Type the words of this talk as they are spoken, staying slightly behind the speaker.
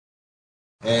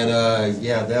And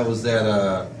yeah, that was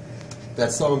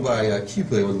that song by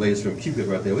Cupid, one of the latest from Cupid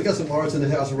right there. We got some artists in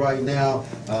the house right now.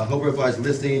 Hope everybody's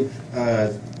listening.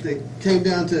 They came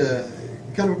down to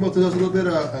kind of promote to us a little bit.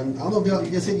 I don't know if y'all,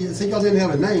 you said y'all didn't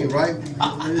have a name, right?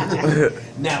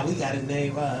 Now we got a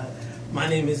name. My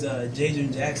name is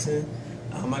Jadrian Jackson.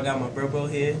 I got my bro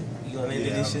here. You gonna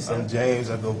introduce yourself? I'm James.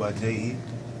 I go by J.E.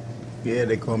 Yeah,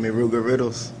 they call me Ruger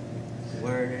Riddles.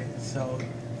 Word. So,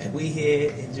 and we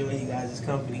here enjoying you guys'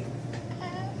 company.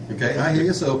 Okay, I hear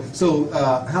you. So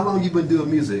how long you been doing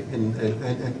music? And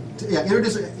yeah,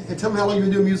 introduce and tell me how long you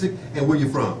been doing music and where you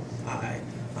from. All right.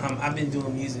 I've been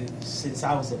doing music since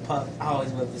I was a pup. I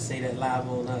always love to say that live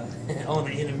on on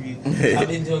the interview. I've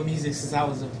been doing music since I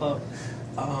was a pup.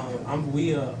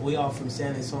 We all from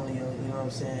San Antonio. You know what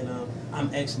I'm saying? I'm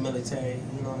ex-military.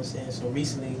 You know what I'm saying? So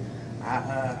recently,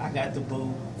 I got the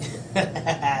boo.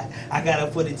 I gotta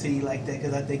put it to you like that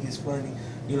because I think it's funny.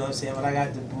 You know what I'm saying? But I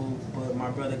got the boo. But my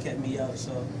brother kept me up.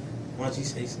 So why don't you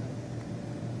say something?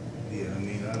 Yeah, I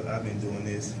mean, I've been doing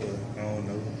this for, I don't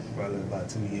know, probably about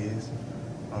 2 years.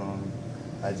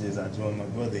 I joined my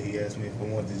brother. He asked me if I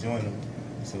wanted to join him,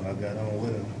 so I got on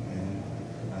with him, and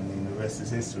I mean, the rest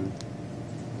is history.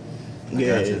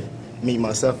 Yeah, me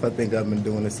myself, I think I've been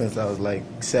doing it since I was like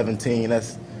 17.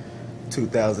 That's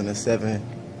 2007.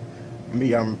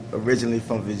 Me, I'm originally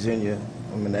from Virginia.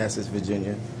 I'm in Manassas,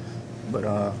 Virginia, but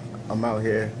I'm out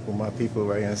here with my people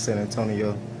right here in San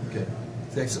Antonio. Okay.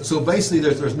 So basically,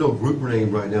 there's no group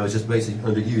name right now. It's just basically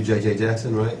under you, J.J.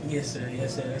 Jackson, right? Yes, sir.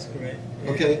 Yes, sir. That's correct.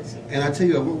 Yeah. Okay. And I tell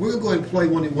you, we're going to go ahead and play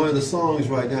one of the songs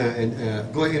right now.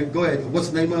 And go ahead. What's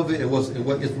the name of it, and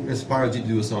what inspired you to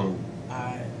do a song?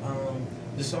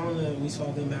 The song that we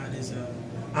talking about is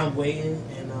 "I'm Waiting,"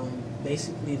 and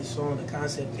basically the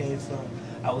concept came from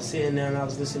I was sitting there and I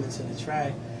was listening to the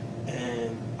track,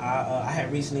 and I had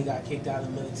recently got kicked out of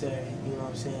the military. You know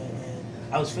what I'm saying? And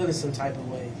I was feeling some type of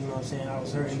way. You know what I'm saying? I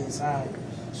was hurting inside,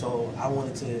 so I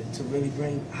wanted to really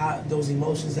bring those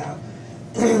emotions out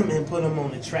and put them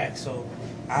on the track. So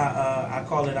I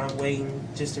call it "I'm Waiting,"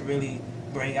 just to really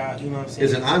bring out, you know what I'm saying?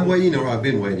 Is it I'm waiting or I've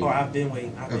been waiting? Or I've been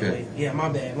waiting. I've been waiting. Yeah, my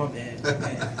bad.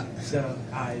 So,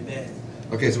 I bet.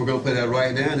 Okay, so we're going to play that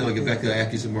right now, and then I'll get back to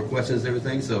ask you some more questions and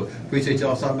everything. So appreciate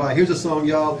y'all stopping by. Here's a song,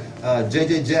 y'all.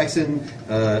 J.J. Jackson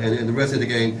and the rest of the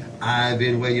gang. I've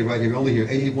been waiting right here. Only here.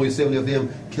 88.7 of them,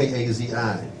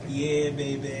 KAZI. Yeah,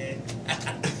 baby.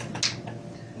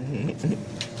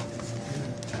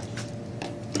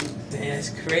 Damn, that's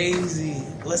crazy.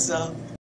 What's up?